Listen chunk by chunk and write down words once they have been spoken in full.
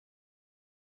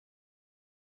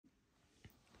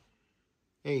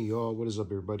Hey y'all, what is up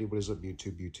everybody? What is up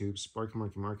YouTube? Sparky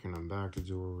Marky, and I'm back to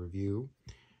do a review.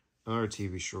 Another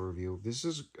TV show review. This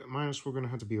is, minus we're going to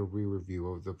have to be a re-review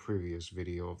of the previous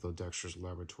video of the Dexter's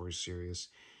Laboratory series.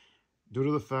 Due to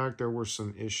the fact there were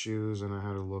some issues and I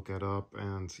had to look it up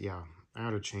and yeah, I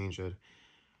had to change it.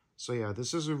 So yeah,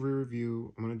 this is a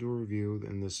re-review. I'm going to do a review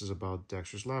and this is about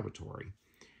Dexter's Laboratory.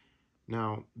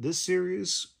 Now, this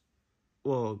series,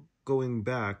 well, going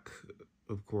back,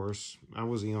 of course, I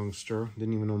was a youngster,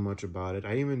 didn't even know much about it.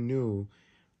 I even knew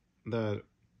that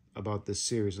about this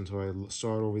series until I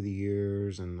saw it over the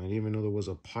years, and I didn't even know there was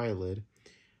a pilot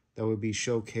that would be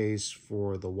showcased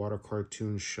for the water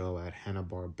cartoon show at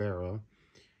Hanna-Barbera,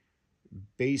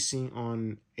 basing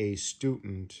on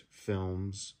student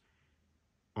films.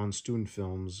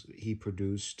 He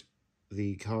produced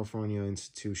the California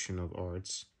Institution of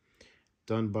Arts,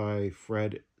 done by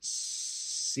Fred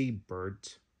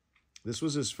Siebert. This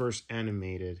was his first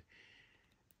animated.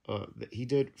 He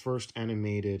did first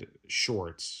animated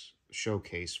shorts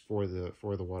showcase for the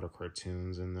water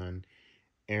cartoons, and then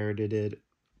edited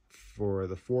for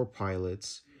the 4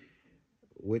 pilots,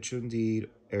 which indeed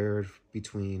aired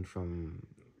between from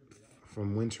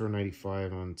winter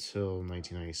 '95 until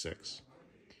 1996,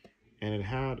 and it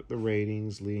had the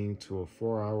ratings leading to a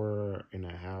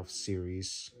 4.5-hour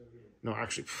series. No,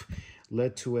 actually,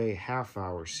 led to a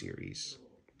half-hour series.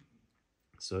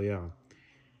 So yeah.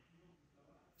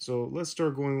 So let's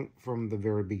start going from the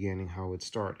very beginning, how it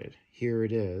started. Here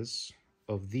it is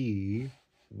of the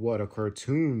What a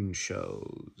Cartoon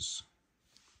shows.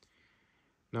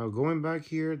 Now going back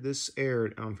here, this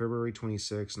aired on February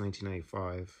 26,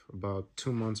 1995, about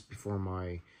 2 months before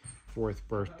my 4th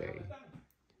birthday.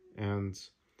 And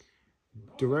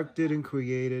directed and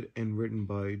created and written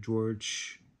by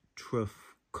George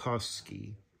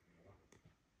Trufkowski.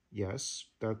 Yes,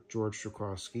 that's George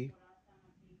Trufkowski.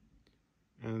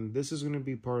 And this is going to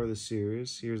be part of the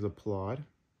series. Here's the plot.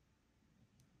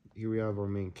 Here we have our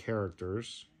main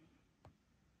characters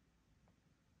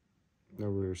that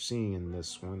we're seeing in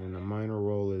this one. And the minor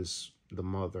role is the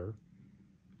mother.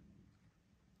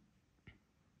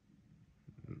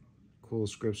 Cool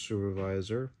script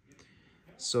supervisor.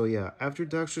 So yeah, after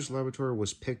Dexter's Laboratory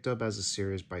was picked up as a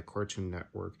series by Cartoon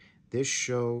Network, this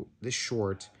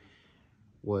short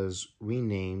was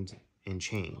renamed and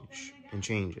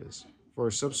changes for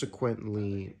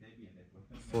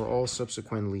all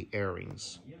subsequently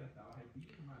airings.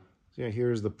 So yeah,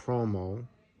 here's the promo.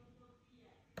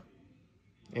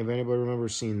 If anybody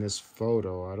remembers seeing this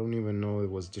photo, I don't even know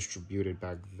it was distributed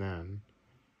back then.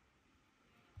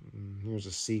 Here's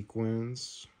a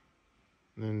sequence.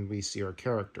 And then we see our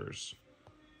characters.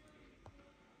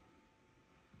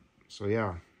 So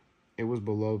yeah, it was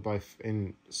beloved by,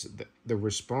 and the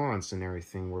response and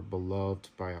everything were beloved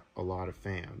by a lot of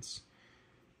fans.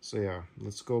 So yeah,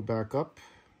 let's go back up.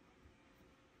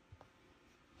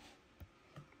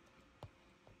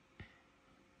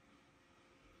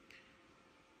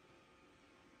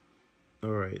 All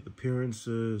right,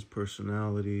 appearances,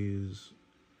 personalities.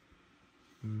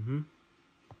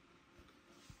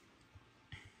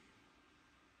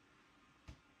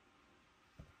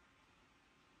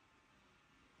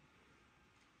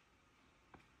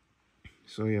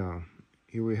 So yeah,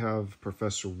 here we have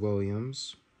Professor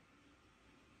Williams.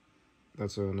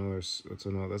 That's a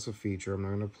feature. I'm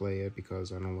not gonna play it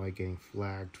because I don't like getting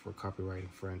flagged for copyright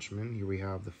infringement. Here we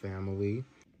have the family.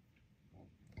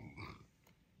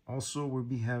 Also, we'll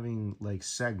be having like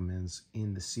segments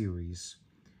in the series,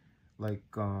 like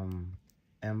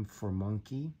M for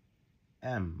Monkey,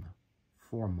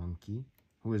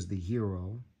 who is the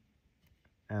hero,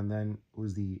 and then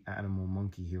who's the animal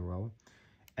monkey hero,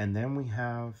 and then we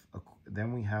have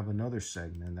another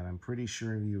segment that I'm pretty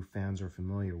sure you fans are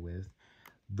familiar with,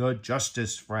 the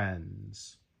Justice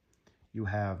Friends. You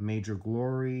have Major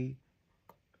Glory,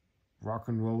 Rock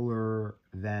and Roller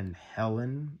Van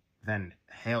Halen,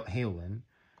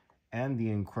 and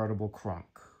the Incredible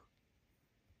Crunk.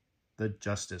 The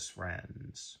Justice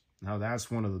Friends. Now that's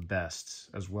one of the best,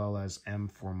 as well as M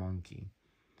for Monkey.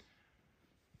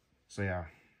 So yeah,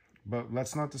 but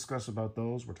let's not discuss about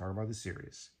those. We're talking about the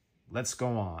series. Let's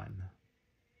go on.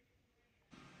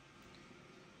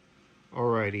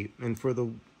 Alrighty, and for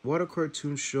the What a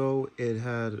Cartoon show, it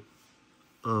had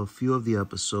a few of the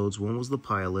episodes. One was the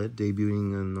pilot,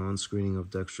 debuting a non-screening of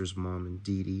Dexter's mom and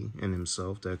Dee Dee and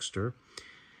himself, Dexter.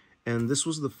 And this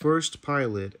was the first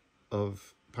pilot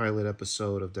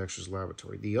episode of Dexter's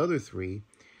Laboratory. The other 3,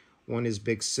 one is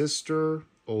Big Sister,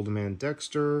 Old Man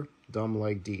Dexter, Dumb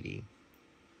Like Dee Dee.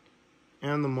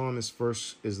 And the mom is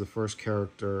the first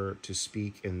character to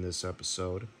speak in this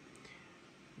episode,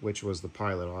 which was the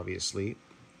pilot, obviously.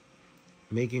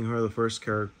 making her the first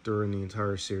character in the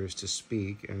entire series to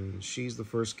speak, and she's the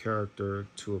first character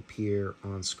to appear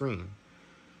on screen.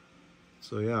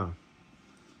 So yeah.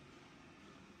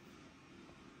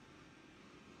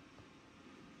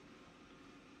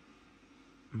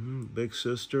 Big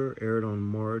Sister aired on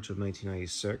March of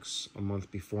 1996, a month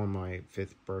before my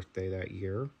 5th birthday that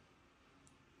year.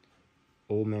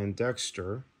 Old Man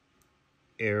Dexter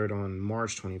aired on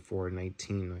March 24,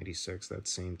 1996, that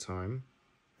same time,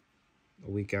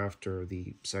 a week after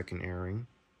the second airing.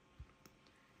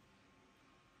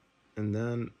 And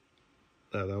then,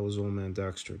 that was Old Man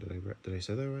Dexter. Did I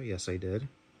say that right? Yes, I did.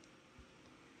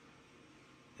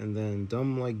 And then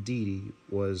Dumb Like Dee Dee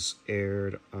was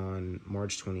aired on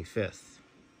March 25th,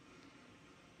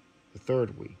 the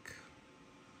third week.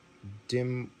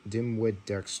 Dimwit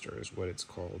Dexter is what it's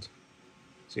called.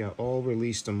 So yeah, all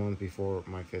released a month before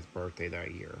my 5th birthday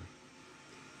that year.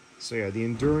 So yeah, the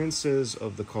endurances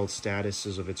of the cult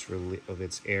statuses of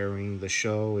its airing. The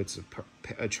show, it's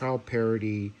a child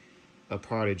parody, a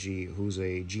prodigy who's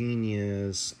a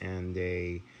genius and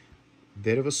a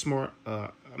bit of a smart.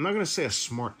 I'm not gonna say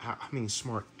smart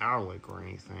aleck or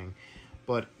anything,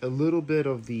 but a little bit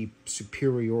of the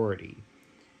superiority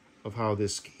of how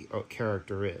this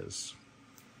character is.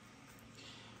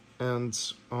 And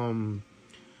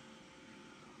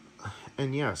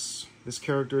yes, this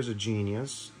character is a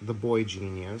genius, the boy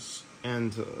genius.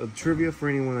 And trivia for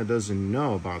anyone that doesn't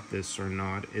know about this or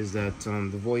not is that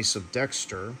the voice of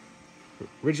Dexter,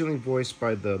 originally voiced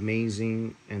by the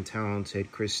amazing and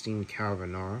talented Christine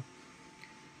Cavanaugh,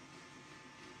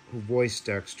 who voiced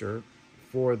Dexter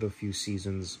for the few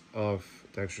seasons of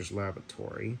Dexter's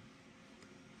Laboratory,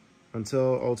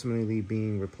 until ultimately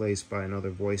being replaced by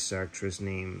another voice actress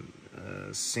named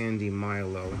Sandy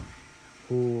Milo,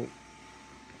 who,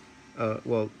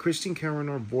 Christine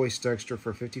Cavanaugh voiced Dexter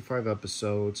for 55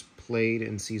 episodes, played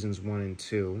in seasons 1 and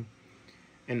 2,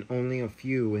 and only a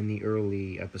few in the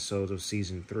early episodes of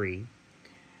season 3.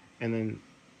 And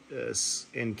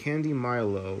then Candy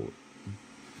Milo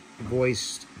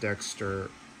voiced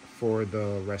Dexter for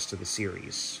the rest of the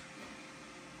series.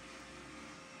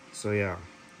 So yeah,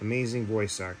 amazing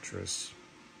voice actress.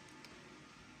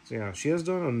 So yeah, she has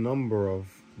done a number of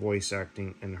voice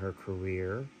acting in her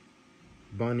career.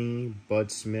 Bunny,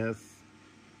 Bud Smith,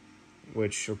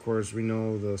 which of course we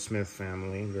know the Smith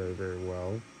family very, very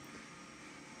well.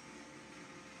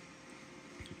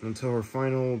 Until her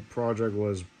final project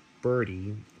was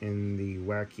Birdie in the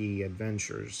Wacky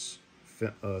Adventures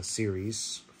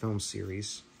film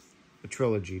series, a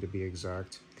trilogy to be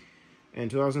exact.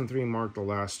 And 2003 marked the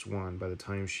last one by the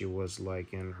time she was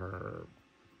like in her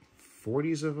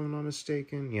 40s, if I'm not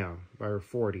mistaken. Yeah, by her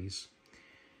 40s.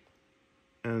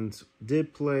 And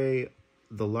did play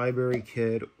the library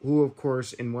kid, who of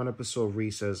course in one episode of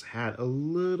Recess had a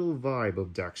little vibe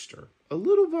of Dexter. A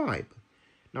little vibe.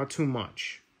 Not too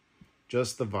much.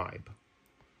 Just the vibe.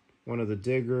 One of the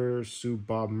diggers, Sue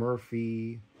Bob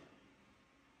Murphy.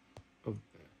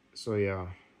 So yeah.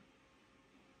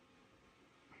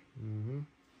 And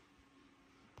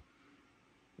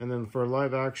then for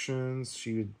live actions,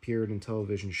 she appeared in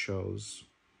television shows.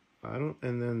 And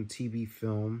then TV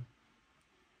film.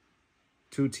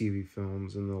 2 TV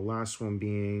films, and the last one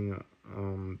being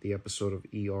the episode of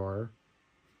ER.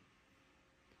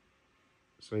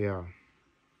 So yeah.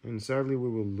 And sadly, we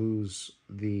will lose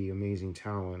the amazing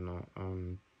talent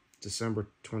on December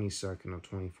 22nd of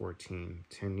 2014,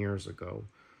 10 years ago.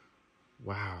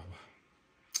 Wow.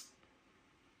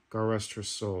 God rest her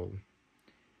soul.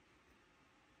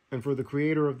 And for the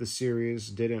creator of the series,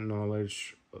 did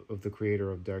acknowledge of the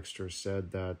creator of Dexter,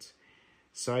 said that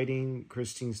citing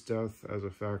Christine's death as a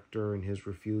factor in his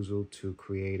refusal to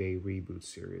create a reboot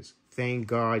series. Thank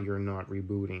God you're not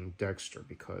rebooting Dexter,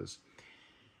 because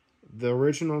the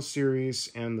original series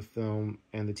and the film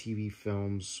and the TV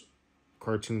films,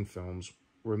 cartoon films,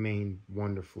 remain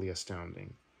wonderfully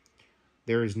astounding.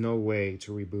 There is no way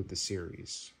to reboot the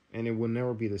series, and it will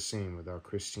never be the same without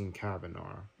Christine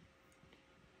Cavanaugh,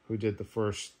 who did the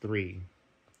first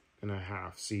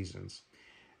 3.5 seasons.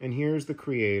 And here's the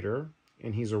creator,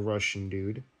 and he's a Russian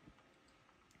dude,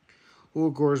 who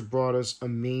of course brought us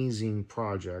amazing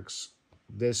projects.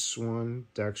 This one,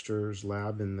 Dexter's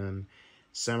Lab, and then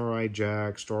Samurai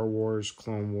Jack, Star Wars,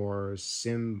 Clone Wars,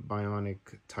 Symbionic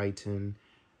Titan,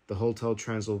 the Hotel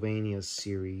Transylvania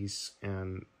series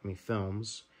and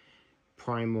films,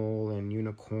 Primal and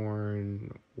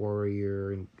Unicorn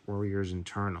Warrior and Warriors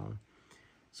Internal.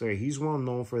 So yeah, he's well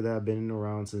known for that, been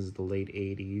around since the late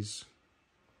 80s.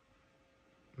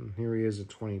 And here he is in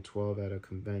 2012 at a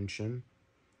convention.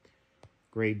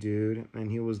 Great dude.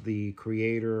 And he was the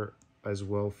creator as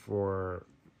well for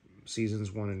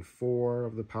seasons 1 and 4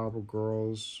 of the Powerpuff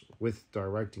Girls with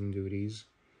directing duties,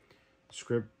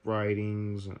 script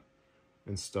writings,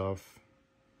 and stuff.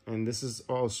 And this is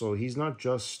also, he's not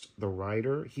just the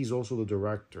writer, he's also the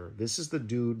director. This is the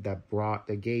dude that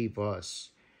gave us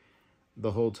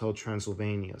the Hotel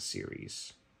Transylvania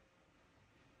series.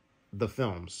 The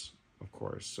films, of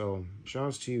course. So, shout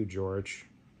outs to you, George.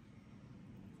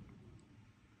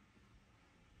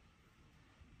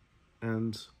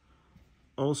 And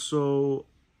also,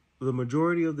 the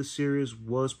majority of the series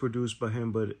was produced by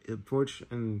him, but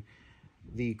unfortunately,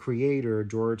 the creator,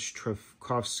 George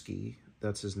Trafkovsky,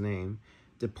 that's his name,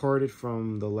 departed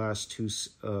from the last two,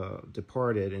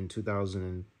 departed in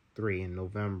 2003 in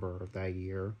November of that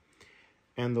year.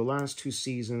 And the last 2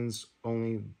 seasons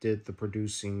only did the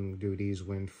producing duties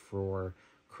went for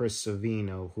Chris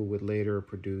Savino, who would later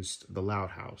produce The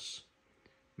Loud House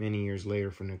many years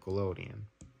later for Nickelodeon.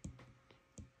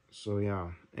 So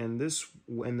yeah, and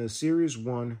the series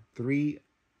won 3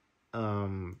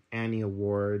 Annie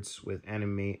Awards with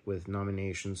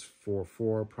nominations for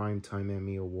 4 Primetime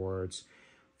Emmy Awards,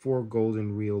 4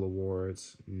 Golden Reel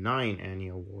Awards, 9 Annie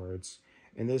Awards,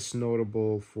 and this is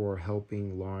notable for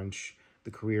helping launch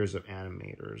the careers of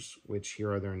animators, which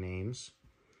here are their names.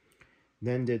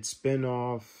 Then did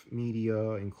spin-off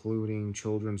media, including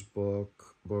children's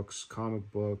books,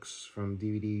 comic books, from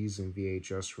DVDs and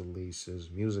VHS releases,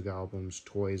 music albums,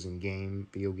 toys and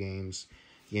video games,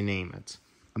 you name it.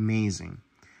 Amazing.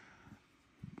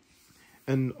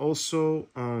 And also,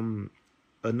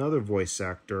 another voice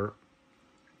actor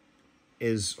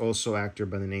is also actor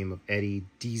by the name of Eddie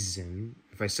Deezen,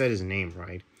 if I said his name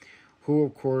right, who,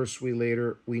 of course, we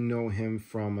know him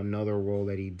from another role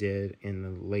that he did in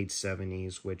the late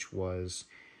 70s, which was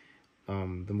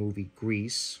the movie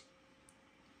Grease,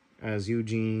 as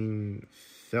Eugene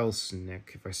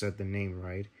Felsnick, if I said the name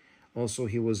right. Also,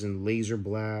 he was in Laser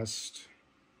Blast.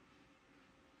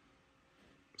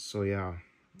 So, yeah,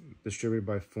 distributed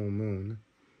by Full Moon.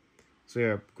 So,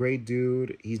 yeah, great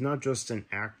dude. He's not just an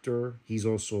actor, he's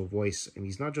also a voice, and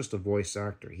he's not just a voice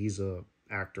actor, he's a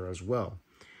actor as well.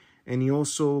 And he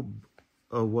also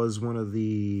was one of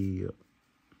the...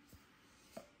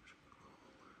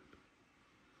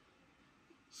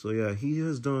 So yeah, he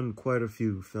has done quite a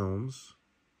few films.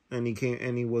 And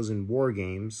he was in War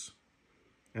Games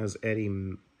as Eddie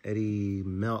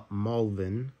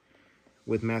Mulvin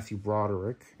with Matthew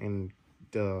Broderick and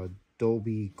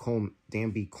Danby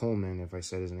Coleman, if I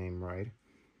said his name right.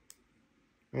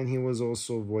 And he was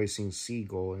also voicing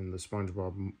Seagull in the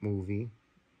SpongeBob movie.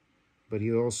 But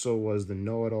he also was the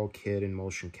know-it-all kid in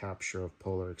motion capture of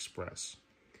Polar Express.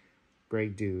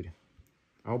 Great dude.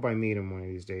 I hope I meet him one of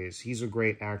these days. He's a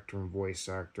great actor and voice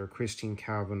actor. Christine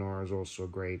Cavanaugh is also a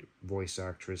great voice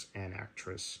actress and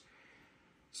actress.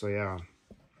 So yeah.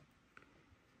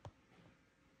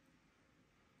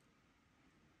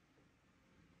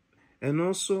 And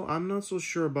also, I'm not so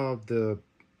sure about the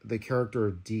character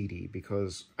of Dee Dee,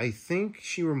 because I think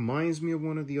she reminds me of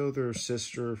one of the other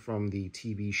sister from the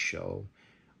TV show.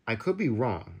 I could be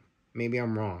wrong. Maybe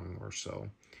I'm wrong or so.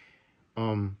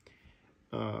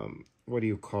 What do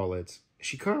you call it?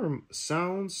 She kind of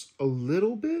sounds a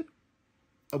little bit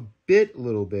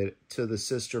to the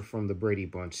sister from the Brady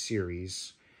Bunch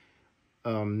series.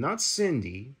 Not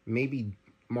Cindy, maybe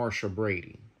Marsha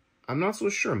Brady. I'm not so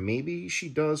sure. Maybe she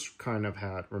does kind of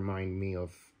remind me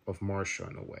of Marsha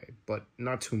in a way, but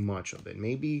not too much of it.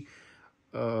 Maybe,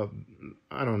 I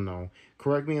don't know.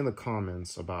 Correct me in the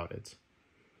comments about it.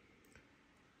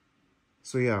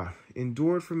 So yeah,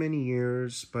 endured for many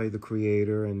years by the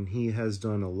creator, and he has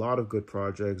done a lot of good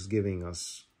projects giving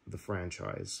us the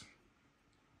franchise.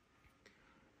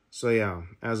 So yeah,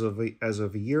 as of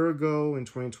a year ago in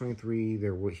 2023,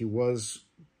 he was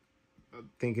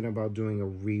thinking about doing a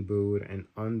reboot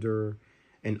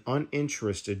and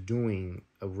uninterested doing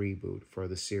a reboot for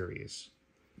the series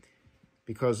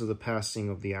because of the passing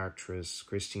of the actress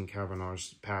Christine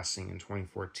Cavanaugh's passing in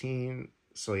 2014.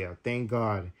 So yeah, thank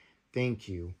God. Thank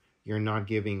you. You're not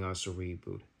giving us a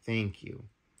reboot. Thank you.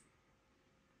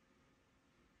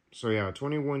 So yeah,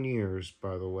 21 years,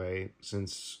 by the way,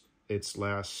 since its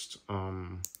last,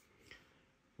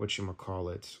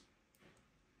 whatchamacallit,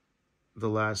 the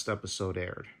last episode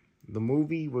aired. The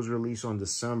movie was released on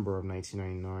December of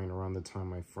 1999, around the time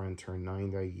my friend turned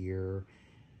 9 that year.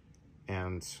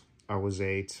 And I was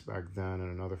 8 back then,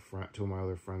 and two of my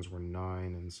other friends were 9,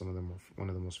 and one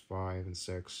of them was 5 and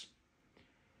 6.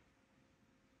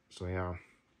 So yeah.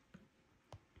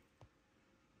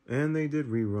 And they did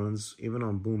reruns, even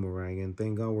on Boomerang, and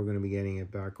thank God we're going to be getting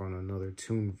it back on another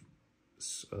Toon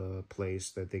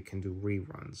place that they can do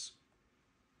reruns.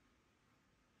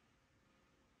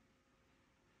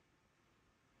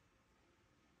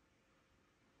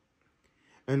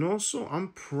 And also, I'm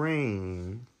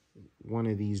praying one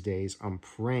of these days, I'm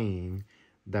praying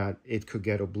that it could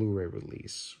get a Blu-ray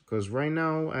release. Because right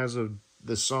now, as of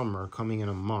the summer, coming in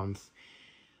a month,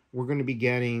 we're going to be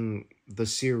getting the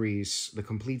series, the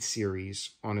complete series,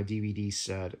 on a DVD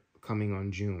set coming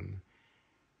on June.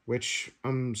 Which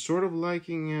I'm sort of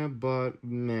liking it, but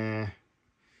meh.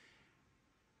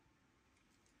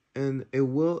 And it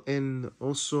will, and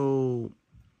also,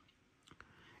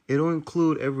 it'll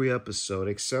include every episode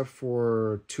except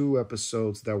for 2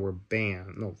 episodes that were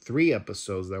banned. No, 3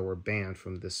 episodes that were banned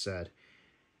from this set.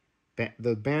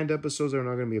 The banned episodes are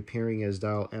not going to be appearing as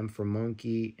Dial M for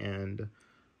Monkey and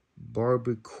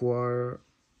Barbecuer,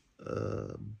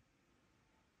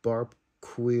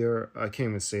 Barbecuer, I can't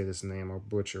even say this name, I'll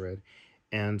butcher it,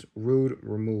 and Rude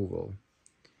Removal.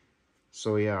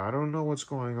 So yeah, I don't know what's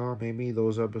going on. Maybe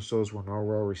those episodes were not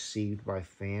well received by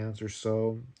fans or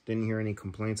so. Didn't hear any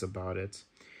complaints about it.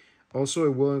 Also,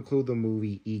 it will include the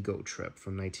movie Ego Trip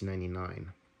from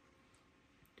 1999.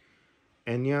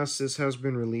 And yes, this has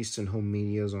been released in home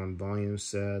medias on volume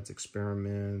sets,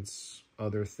 experiments,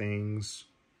 other things.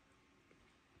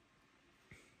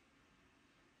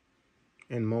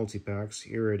 And multi-packs,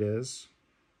 here it is.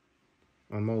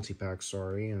 On multi-pack,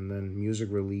 sorry, and then music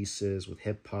releases with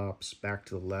hip hops, Back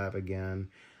to the Lab again.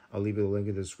 I'll leave a link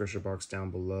in the description box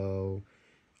down below.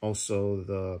 Also,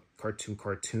 the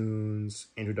cartoons,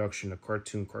 introduction to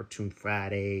Cartoon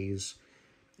Fridays.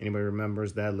 Anybody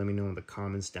remembers that? Let me know in the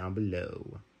comments down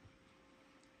below.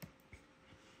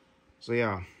 So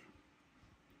yeah.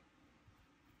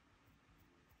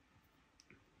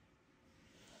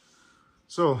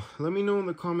 So, let me know in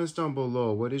the comments down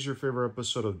below, what is your favorite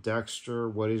episode of Dexter?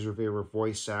 What is your favorite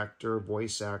voice actor,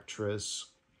 voice actress?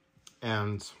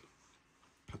 And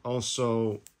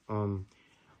also, do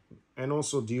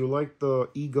you like the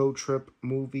Ego Trip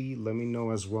movie? Let me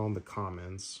know as well in the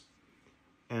comments.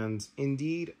 And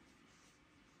indeed,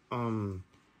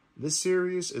 this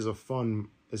series is a fun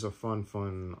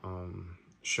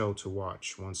show to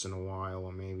watch once in a while,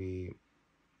 or maybe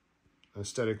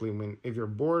aesthetically, if you're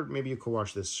bored, maybe you could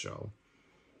watch this show.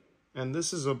 And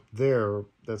this is up there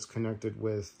that's connected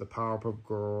with the Powerpuff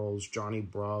Girls, Johnny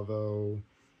Bravo,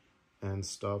 and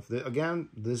stuff. Again,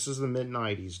 this is the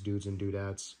mid-90s, dudes and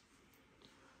dudettes.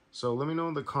 So let me know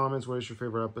in the comments, what is your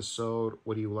favorite episode?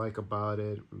 What do you like about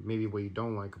it? Maybe what you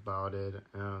don't like about it.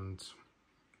 And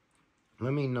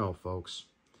let me know, folks.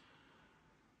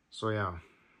 So yeah,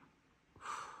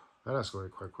 that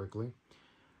escalated quite quickly.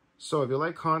 So if you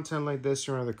like content like this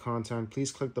or other content,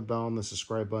 please click the bell and the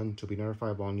subscribe button to be notified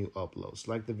of all new uploads.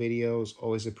 Like the videos,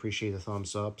 always appreciate the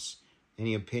thumbs ups.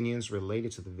 Any opinions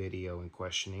related to the video and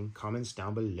questioning, comments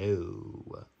down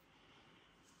below.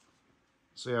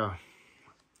 So yeah.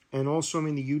 And also,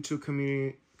 the YouTube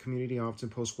community often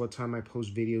posts what time I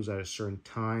post videos at a certain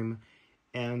time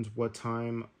and what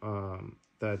time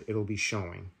that it'll be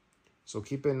showing. So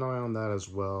keep an eye on that as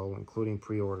well, including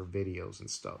pre-order videos and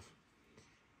stuff.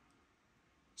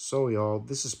 So y'all,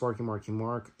 this is Sparky Marky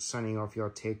Mark signing off.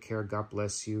 Y'all take care. God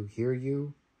bless you. Hear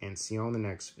you. And see you on the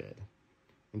next vid.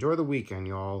 Enjoy the weekend,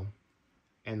 y'all.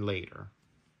 And later.